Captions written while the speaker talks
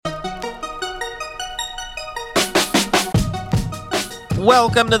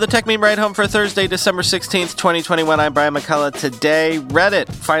Welcome to the Tech Meme Ride Home for Thursday, December 16th, 2021. I'm Brian McCullough. Today,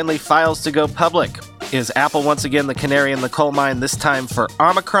 Reddit finally files to go public. Is Apple once again the canary in the coal mine, this time for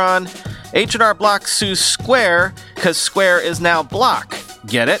Omicron? H&R Block sues Square because Square is now Block.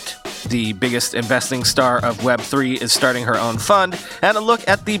 Get it? The biggest investing star of Web3 is starting her own fund, and a look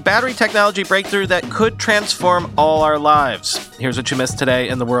at the battery technology breakthrough that could transform all our lives. Here's what you missed today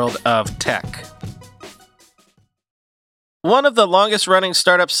in the world of tech. One of the longest-running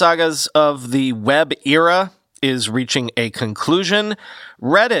startup sagas of the web era is reaching a conclusion.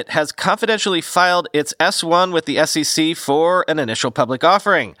 Reddit has confidentially filed its S-1 with the SEC for an initial public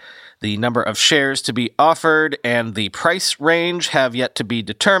offering. The number of shares to be offered and the price range have yet to be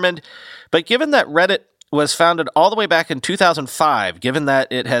determined. But given that Reddit was founded all the way back in 2005, given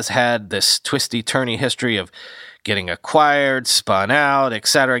that it has had this twisty-turny history of getting acquired, spun out,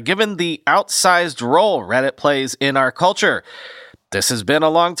 etc., given the outsized role Reddit plays in our culture, this has been a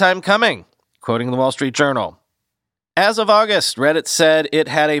long time coming, quoting the Wall Street Journal. As of August, Reddit said it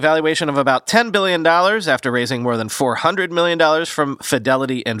had a valuation of about $10 billion after raising more than $400 million from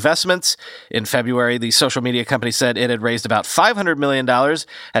Fidelity Investments. In February, the social media company said it had raised about $500 million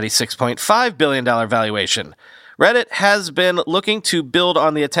at a $6.5 billion valuation. Reddit has been looking to build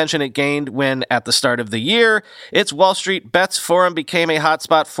on the attention it gained when, at the start of the year, its Wall Street Bets forum became a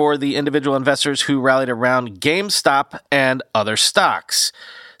hotspot for the individual investors who rallied around GameStop and other stocks.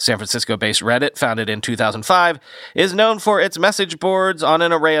 San Francisco-based Reddit, founded in 2005, is known for its message boards on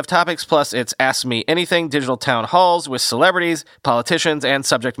an array of topics, plus its Ask Me Anything digital town halls with celebrities, politicians, and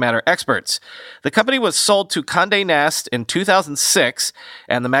subject matter experts. The company was sold to Condé Nast in 2006,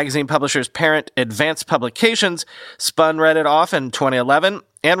 and the magazine publisher's parent, Advanced Publications, spun Reddit off in 2011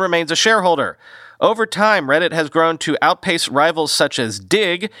 and remains a shareholder. Over time, Reddit has grown to outpace rivals such as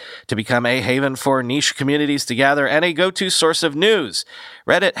Dig to become a haven for niche communities to gather and a go-to source of news.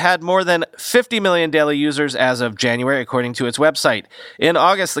 Reddit had more than 50 million daily users as of January, according to its website. In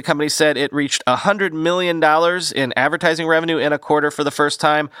August, the company said it reached $100 million in advertising revenue in a quarter for the first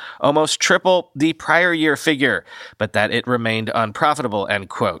time, almost triple the prior year figure, but that it remained unprofitable, end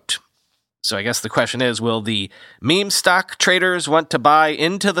quote. So I guess the question is, will the meme stock traders want to buy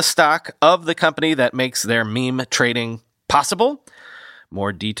into the stock of the company that makes their meme trading possible?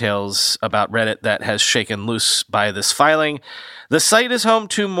 More details about Reddit that has shaken loose by this filing. The site is home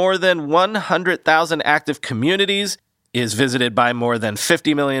to more than 100,000 active communities, is visited by more than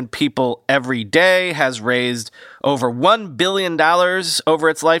 50 million people every day, has raised over $1 billion over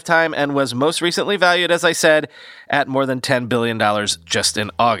its lifetime, and was most recently valued, as I said, at more than $10 billion just in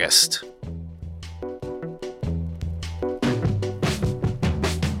August.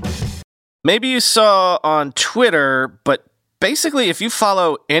 Maybe you saw on Twitter, but basically if you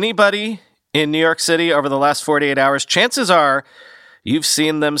follow anybody in New York City over the last 48 hours, chances are you've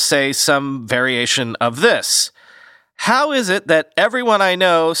seen them say some variation of this. How is it that everyone I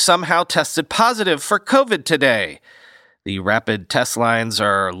know somehow tested positive for COVID today? The rapid test lines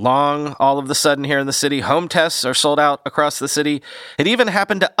are long all of a sudden here in the city. Home tests are sold out across the city. It even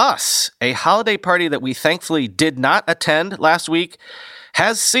happened to us. A holiday party that we thankfully did not attend last week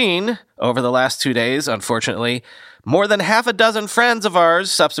has seen, over the last 2 days, unfortunately, more than half a dozen friends of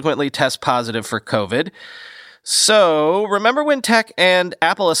ours subsequently test positive for COVID. So, remember when tech and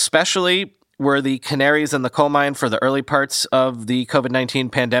Apple especially were the canaries in the coal mine for the early parts of the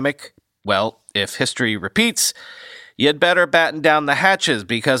COVID-19 pandemic? Well, if history repeats, you'd better batten down the hatches,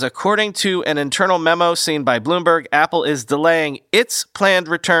 because according to an internal memo seen by Bloomberg, Apple is delaying its planned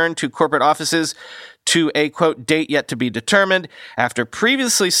return to corporate offices to a, quote, date yet to be determined, after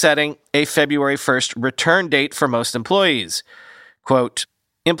previously setting a February 1st return date for most employees. Quote,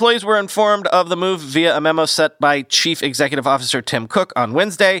 employees were informed of the move via a memo set by Chief Executive Officer Tim Cook on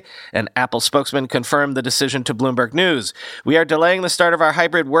Wednesday. An Apple spokesman confirmed the decision to Bloomberg News. We are delaying the start of our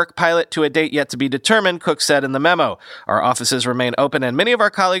hybrid work pilot to a date yet to be determined, Cook said in the memo. Our offices remain open and many of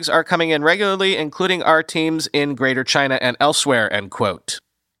our colleagues are coming in regularly, including our teams in Greater China and elsewhere, end quote.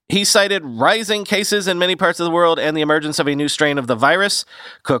 He cited rising cases in many parts of the world and the emergence of a new strain of the virus.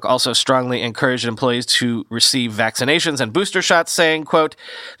 Cook also strongly encouraged employees to receive vaccinations and booster shots, saying, quote,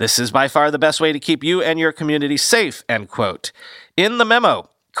 this is by far the best way to keep you and your community safe, end quote. In the memo,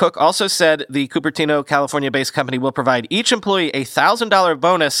 Cook also said the Cupertino, California-based company will provide each employee a $1,000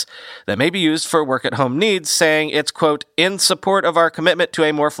 bonus that may be used for work-at-home needs, saying it's, quote, in support of our commitment to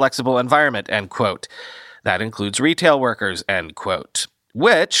a more flexible environment, end quote. That includes retail workers, end quote.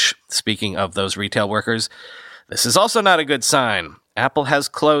 Which, speaking of those retail workers, this is also not a good sign. Apple has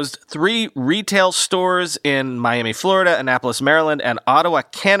closed 3 retail stores in Miami, Florida, Annapolis, Maryland, and Ottawa,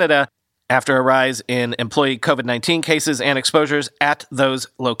 Canada, after a rise in employee COVID-19 cases and exposures at those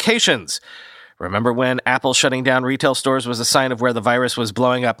locations. Remember when Apple shutting down retail stores was a sign of where the virus was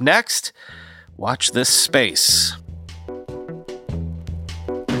blowing up next? Watch this space.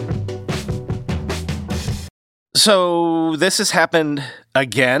 So this has happened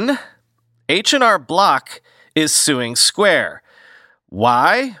again. H&R Block is suing Square.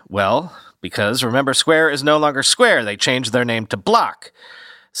 Why? Well, because remember, Square is no longer Square. They changed their name to Block.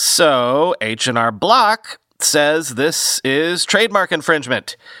 So H&R Block says this is trademark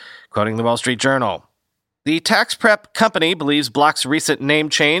infringement, quoting the Wall Street Journal. The tax prep company believes Block's recent name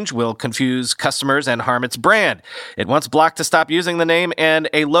change will confuse customers and harm its brand. It wants Block to stop using the name and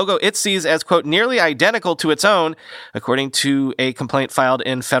a logo it sees as, quote, nearly identical to its own, according to a complaint filed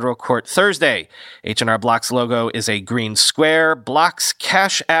in federal court Thursday. H&R Block's logo is a green square. Block's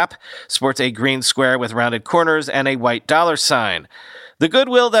Cash App sports a green square with rounded corners and a white dollar sign. The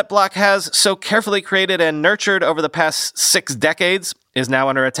goodwill that Block has so carefully created and nurtured over the past 6 decades is now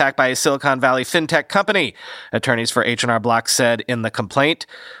under attack by a Silicon Valley fintech company, attorneys for H&R Block said in the complaint.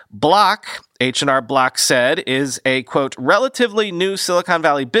 Block, H&R Block said, is a, quote, relatively new Silicon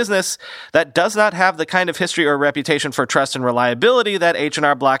Valley business that does not have the kind of history or reputation for trust and reliability that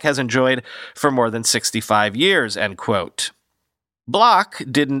H&R Block has enjoyed for more than 65 years, end quote. Block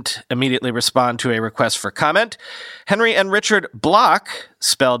didn't immediately respond to a request for comment. Henry and Richard Block,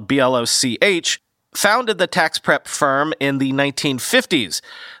 spelled B-L-O-C-H, founded the tax prep firm in the 1950s.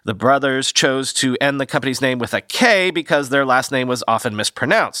 The brothers chose to end the company's name with a K because their last name was often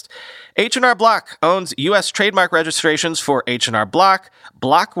mispronounced. H&R Block owns U.S. trademark registrations for H&R Block,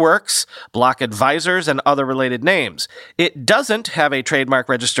 Blockworks, Block Advisors, and other related names. It doesn't have a trademark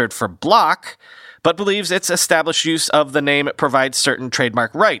registered for Block, but believes its established use of the name provides certain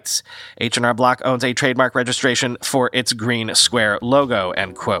trademark rights. H&R Block owns a trademark registration for its green square logo,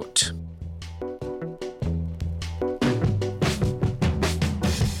 end quote.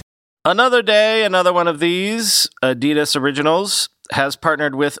 Another day, another one of these. Adidas Originals has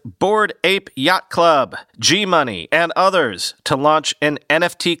partnered with Bored Ape Yacht Club, G-Money, and others to launch an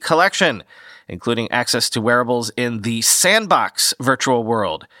NFT collection, including access to wearables in the Sandbox virtual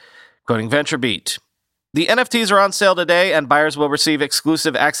world. Quoting VentureBeat, the NFTs are on sale today, and buyers will receive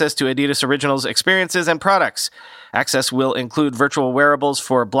exclusive access to Adidas Originals experiences and products. Access will include virtual wearables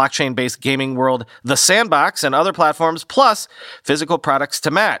for blockchain-based gaming world The Sandbox and other platforms, plus physical products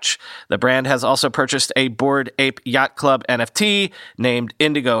to match. The brand has also purchased a Bored Ape Yacht Club NFT named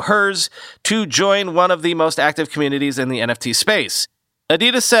Indigo Hers to join one of the most active communities in the NFT space.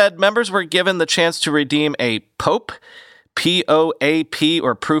 Adidas said members were given the chance to redeem a POAP, P-O-A-P,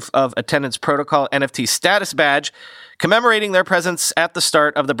 or Proof of Attendance Protocol NFT status badge, commemorating their presence at the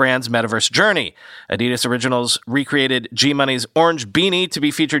start of the brand's metaverse journey. Adidas Originals recreated G-Money's orange beanie to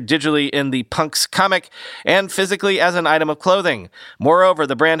be featured digitally in the Punks comic and physically as an item of clothing. Moreover,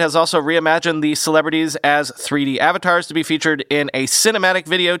 the brand has also reimagined the celebrities as 3D avatars to be featured in a cinematic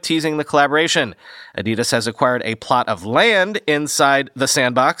video teasing the collaboration. Adidas has acquired a plot of land inside the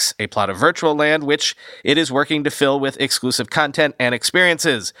Sandbox, a plot of virtual land, which it is working to fill with exclusive content and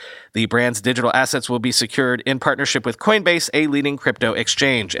experiences. The brand's digital assets will be secured in partnership with Coinbase, a leading crypto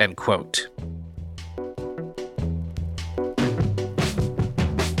exchange, end quote.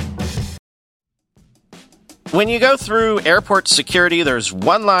 When you go through airport security, there's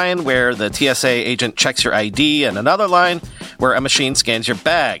one line where the TSA agent checks your ID and another line where a machine scans your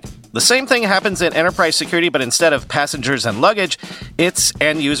bag. The same thing happens in enterprise security, but instead of passengers and luggage, it's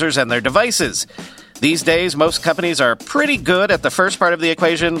end users and their devices. These days, most companies are pretty good at the first part of the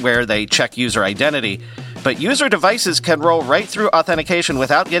equation where they check user identity, but user devices can roll right through authentication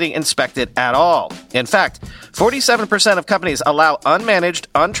without getting inspected at all. In fact, 47% of companies allow unmanaged,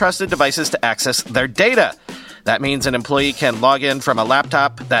 untrusted devices to access their data. That means an employee can log in from a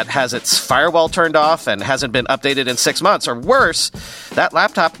laptop that has its firewall turned off and hasn't been updated in 6 months, or worse, that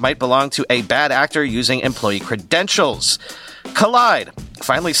laptop might belong to a bad actor using employee credentials. Collide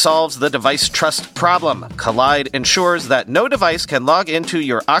finally solves the device trust problem. Collide ensures that no device can log into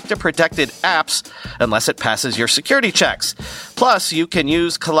your Okta-protected apps unless it passes your security checks. Plus, you can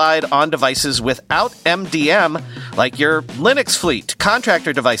use Collide on devices without MDM, like your Linux fleet,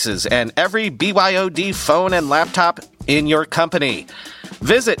 contractor devices, and every BYOD phone and laptop in your company.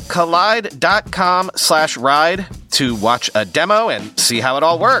 Visit collide.com/ride to watch a demo and see how it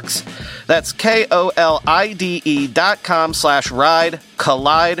all works. That's KOLIDE.com/ride,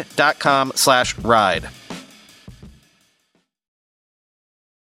 collide.com/ride.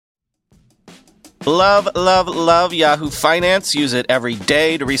 Love, love, love Yahoo Finance. Use it every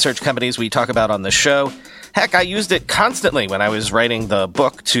day to research companies we talk about on the show. Heck, I used it constantly when I was writing the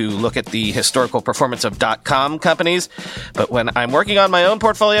book to look at the historical performance of .com companies. But when I'm working on my own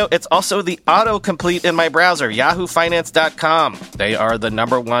portfolio, it's also the autocomplete in my browser, yahoofinance.com. They are the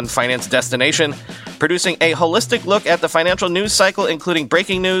 #1 finance destination, producing a holistic look at the financial news cycle, including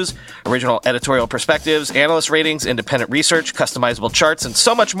breaking news, original editorial perspectives, analyst ratings, independent research, customizable charts, and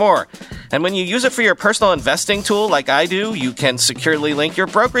so much more. And when you use it for your personal investing tool like I do, you can securely link your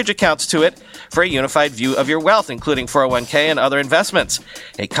brokerage accounts to it for a unified view of your wealth, including 401k and other investments.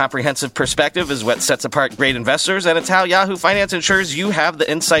 A comprehensive perspective is what sets apart great investors, and it's how Yahoo Finance ensures you have the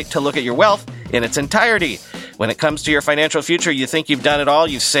insight to look at your wealth in its entirety. When it comes to your financial future, you think you've done it all,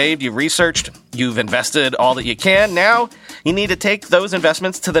 you've saved, you've researched, you've invested all that you can. Now, you need to take those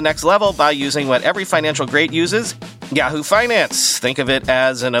investments to the next level by using what every financial great uses, Yahoo Finance. Think of it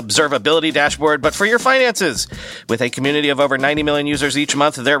as an observability dashboard, but for your finances. With a community of over 90 million users each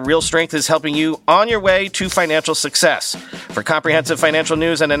month, their real strength is helping you on your way to financial success. For comprehensive financial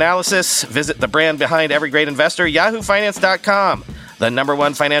news and analysis, visit the brand behind every great investor, yahoofinance.com. The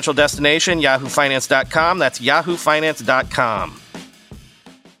 #1 financial destination, yahoofinance.com. That's yahoofinance.com.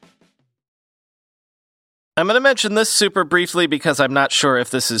 I'm going to mention this super briefly because I'm not sure if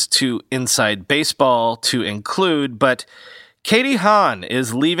this is too inside baseball to include, but Katie Hahn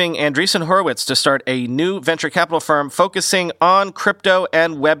is leaving Andreessen Horowitz to start a new venture capital firm focusing on crypto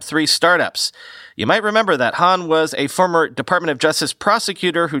and Web3 startups. You might remember that Hahn was a former Department of Justice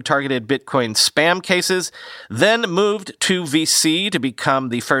prosecutor who targeted Bitcoin spam cases, then moved to VC to become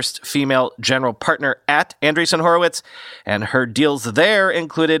the first female general partner at Andreessen Horowitz, and her deals there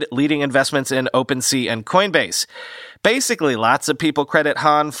included leading investments in OpenSea and Coinbase. Basically, lots of people credit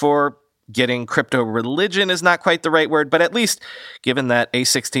Hahn for getting crypto religion is not quite the right word, but at least given that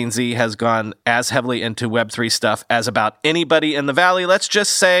A16Z has gone as heavily into Web3 stuff as about anybody in the Valley, let's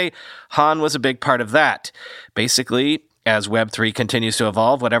just say Hahn was a big part of that. Basically, as Web3 continues to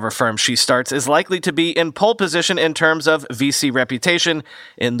evolve, whatever firm she starts is likely to be in pole position in terms of VC reputation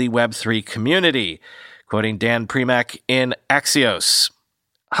in the Web3 community. Quoting Dan Primack in Axios,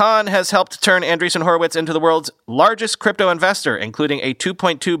 Hahn has helped turn Andreessen Horowitz into the world's largest crypto investor, including a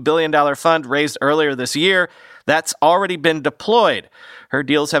 $2.2 billion fund raised earlier this year that's already been deployed. Her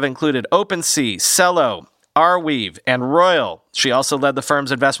deals have included OpenSea, Cello, Arweave, and Royal. She also led the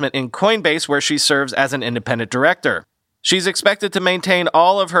firm's investment in Coinbase, where she serves as an independent director. She's expected to maintain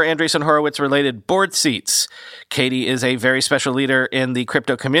all of her Andreessen Horowitz-related board seats. Katie is a very special leader in the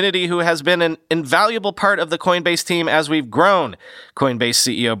crypto community who has been an invaluable part of the Coinbase team as we've grown. Coinbase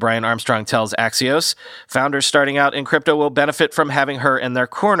CEO Brian Armstrong tells Axios, founders starting out in crypto will benefit from having her in their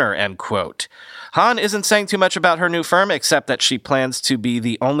corner, end quote. Hahn isn't saying too much about her new firm, except that she plans to be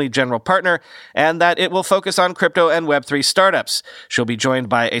the only general partner and that it will focus on crypto and Web3 startups. She'll be joined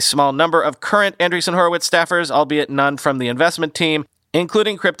by a small number of current Andreessen Horowitz staffers, albeit none from the investment team,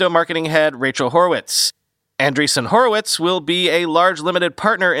 including crypto marketing head Rachel Horowitz. Andreessen Horowitz will be a large limited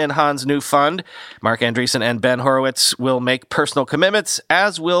partner in Hahn's new fund. Mark Andreessen and Ben Horowitz will make personal commitments,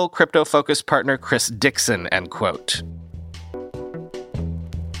 as will crypto-focused partner Chris Dixon, end quote.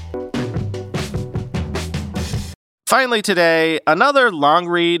 Finally today, another long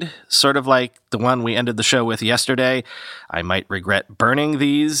read, sort of like the one we ended the show with yesterday. I might regret burning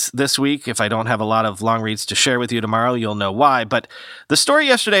these this week. If I don't have a lot of long reads to share with you tomorrow, you'll know why. But the story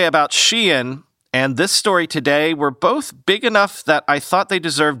yesterday about Shein and this story today were both big enough that I thought they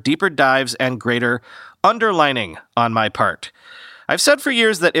deserved deeper dives and greater underlining on my part. I've said for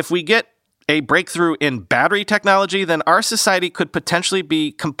years that if we get a breakthrough in battery technology, then our society could potentially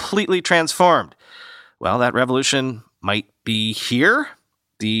be completely transformed. Well, that revolution might be here.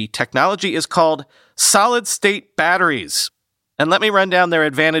 The technology is called solid-state batteries. And let me run down their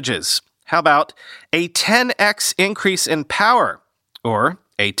advantages. How about a 10x increase in power or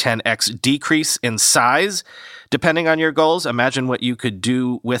a 10x decrease in size? Depending on your goals, imagine what you could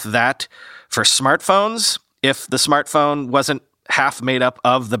do with that for smartphones if the smartphone wasn't half made up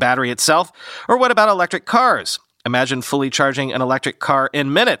of the battery itself. Or what about electric cars? Imagine fully charging an electric car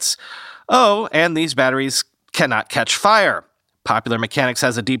in minutes. Oh, and these batteries cannot catch fire. Popular Mechanics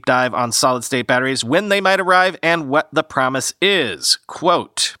has a deep dive on solid-state batteries, when they might arrive, and what the promise is.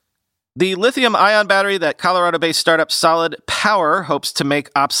 Quote, the lithium-ion battery that Colorado-based startup Solid Power hopes to make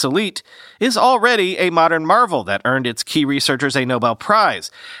obsolete is already a modern marvel that earned its key researchers a Nobel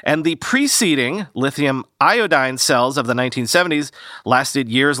Prize. And the preceding lithium iodine cells of the 1970s lasted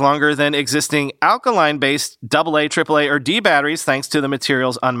years longer than existing alkaline-based AA, AAA, or D batteries thanks to the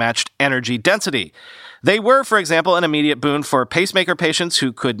material's unmatched energy density. They were, for example, an immediate boon for pacemaker patients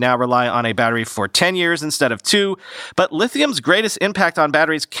who could now rely on a battery for 10 years instead of 2. But lithium's greatest impact on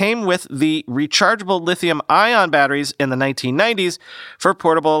batteries came with with the rechargeable lithium-ion batteries in the 1990s for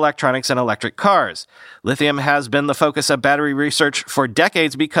portable electronics and electric cars. Lithium has been the focus of battery research for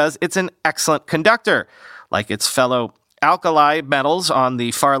decades because it's an excellent conductor. Like its fellow alkali metals on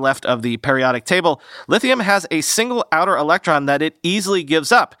the far left of the periodic table, lithium has a single outer electron that it easily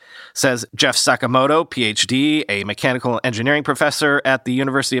gives up, says Jeff Sakamoto, PhD, a mechanical engineering professor at the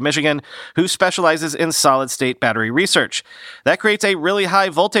University of Michigan, who specializes in solid-state battery research. That creates a really high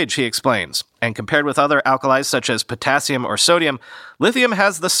voltage, he explains. And compared with other alkalis such as potassium or sodium, lithium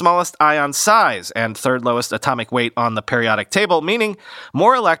has the smallest ion size and third lowest atomic weight on the periodic table, meaning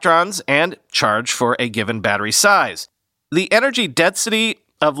more electrons and charge for a given battery size. The energy density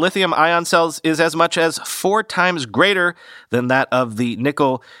of lithium-ion cells is as much as 4 times greater than that of the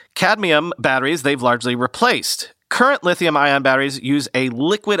nickel-cadmium batteries they've largely replaced. Current lithium-ion batteries use a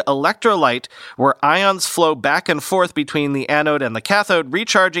liquid electrolyte where ions flow back and forth between the anode and the cathode,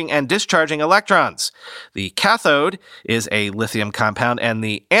 recharging and discharging electrons. The cathode is a lithium compound, and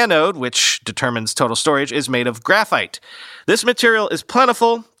the anode, which determines total storage, is made of graphite. This material is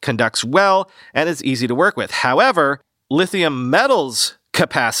plentiful, conducts well, and is easy to work with. However, lithium metal's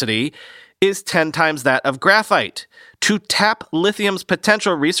capacity is 10 times that of graphite. To tap lithium's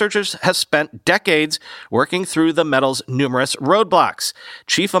potential, researchers have spent decades working through the metal's numerous roadblocks.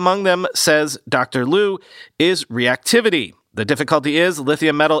 Chief among them, says Dr. Liu, is reactivity. The difficulty is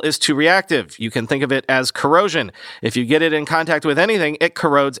lithium metal is too reactive. You can think of it as corrosion. If you get it in contact with anything, it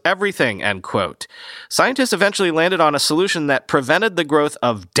corrodes everything, end quote. Scientists eventually landed on a solution that prevented the growth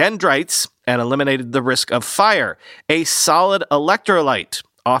of dendrites and eliminated the risk of fire, a solid electrolyte,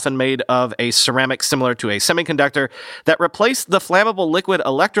 often made of a ceramic similar to a semiconductor, that replaced the flammable liquid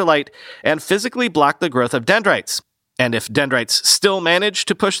electrolyte and physically blocked the growth of dendrites. And if dendrites still manage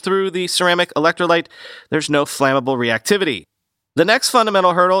to push through the ceramic electrolyte, there's no flammable reactivity. The next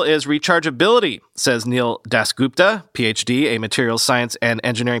fundamental hurdle is rechargeability, says Neil Dasgupta, PhD, a materials science and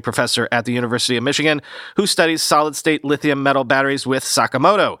engineering professor at the University of Michigan, who studies solid-state lithium metal batteries with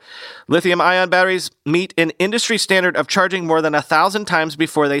Sakamoto. Lithium-ion batteries meet an industry standard of charging more than 1,000 times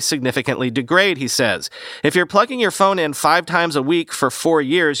before they significantly degrade, he says. If you're plugging your phone in 5 times a week for 4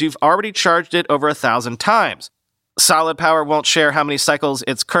 years, you've already charged it over 1,000 times. Solid Power won't share how many cycles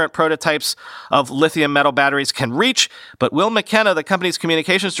its current prototypes of lithium metal batteries can reach, but Will McKenna, the company's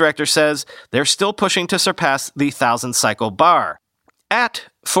communications director, says they're still pushing to surpass the 1,000-cycle bar. At,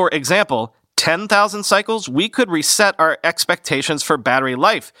 for example, 10,000 cycles, we could reset our expectations for battery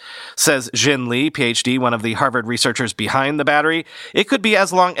life, says Jin Lee, PhD, one of the Harvard researchers behind the battery. It could be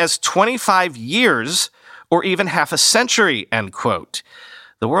as long as 25 years or even half a century, end quote.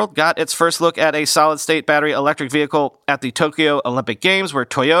 The world got its first look at a solid-state battery electric vehicle at the Tokyo Olympic Games, where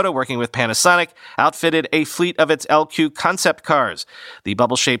Toyota, working with Panasonic, outfitted a fleet of its LQ concept cars. The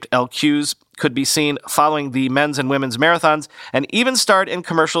bubble-shaped LQs could be seen following the men's and women's marathons and even starred in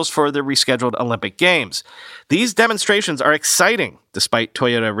commercials for the rescheduled Olympic Games. These demonstrations are exciting, despite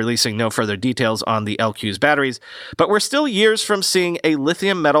Toyota releasing no further details on the LQ's batteries, but we're still years from seeing a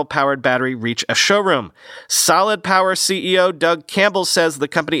lithium metal-powered battery reach a showroom. Solid Power CEO Doug Campbell says the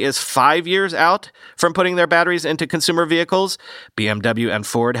company is 5 years out from putting their batteries into consumer vehicles. BMW and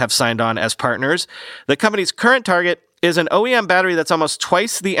Ford have signed on as partners. The company's current target is an OEM battery that's almost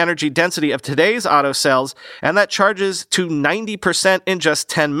twice the energy density of today's auto cells, and that charges to 90% in just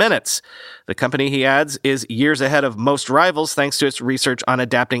 10 minutes. The company, he adds, is years ahead of most rivals thanks to its research on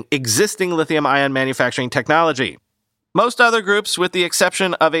adapting existing lithium-ion manufacturing technology. Most other groups, with the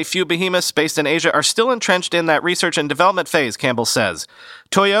exception of a few behemoths based in Asia, are still entrenched in that research and development phase, Campbell says.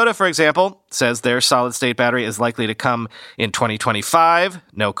 Toyota, for example, says their solid-state battery is likely to come in 2025,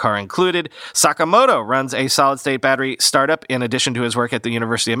 no car included. Sakamoto runs a solid-state battery startup in addition to his work at the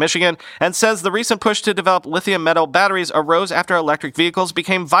University of Michigan, and says the recent push to develop lithium metal batteries arose after electric vehicles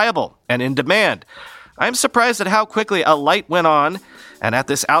became viable and in demand. I'm surprised at how quickly a light went on and at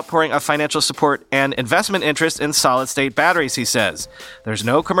this outpouring of financial support and investment interest in solid-state batteries, he says. There's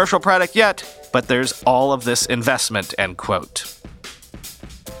no commercial product yet, but there's all of this investment, end quote.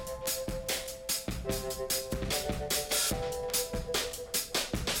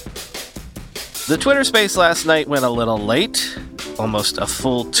 The Twitter space last night went a little late, almost a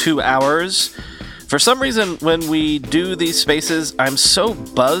full 2 hours. For some reason, when we do these spaces, I'm so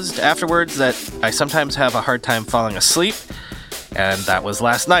buzzed afterwards that I sometimes have a hard time falling asleep. And that was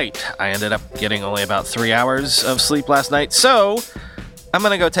last night. I ended up getting only about 3 hours of sleep last night, so I'm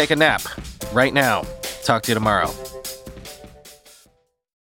going to go take a nap right now. Talk to you tomorrow.